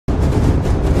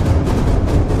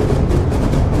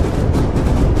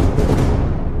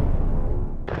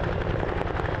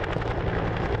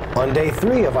On day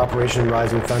 3 of Operation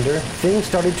Rising Thunder, things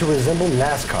started to resemble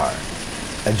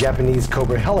NASCAR. A Japanese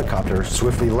Cobra helicopter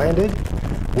swiftly landed,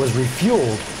 was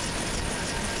refueled,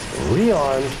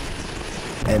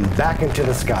 rearmed, and back into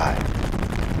the sky.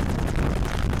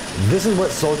 This is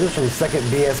what soldiers from 2nd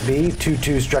BSB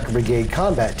 22 Striker Brigade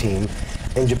Combat Team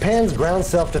and Japan's Ground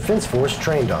Self-Defense Force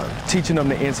trained on. Teaching them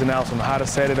the ins and outs on how to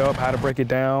set it up, how to break it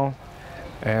down,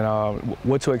 and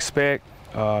what to expect,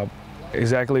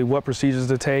 exactly what procedures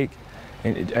to take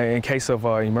in case of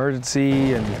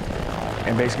emergency,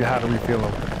 and basically how to refuel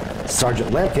them.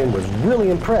 Sergeant Lampkin was really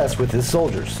impressed with his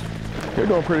soldiers. They're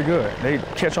doing pretty good. They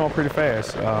catch on pretty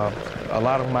fast. A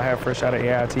lot of them I have fresh out of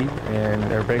AIT, and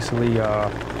they're basically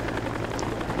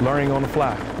learning on the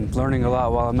fly. Learning a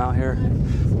lot while I'm out here.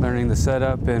 Learning the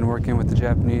setup and working with the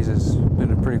Japanese has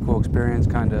been a pretty cool experience,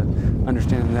 kind of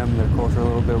understanding them, their culture a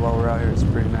little bit while we're out here. It's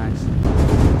pretty nice.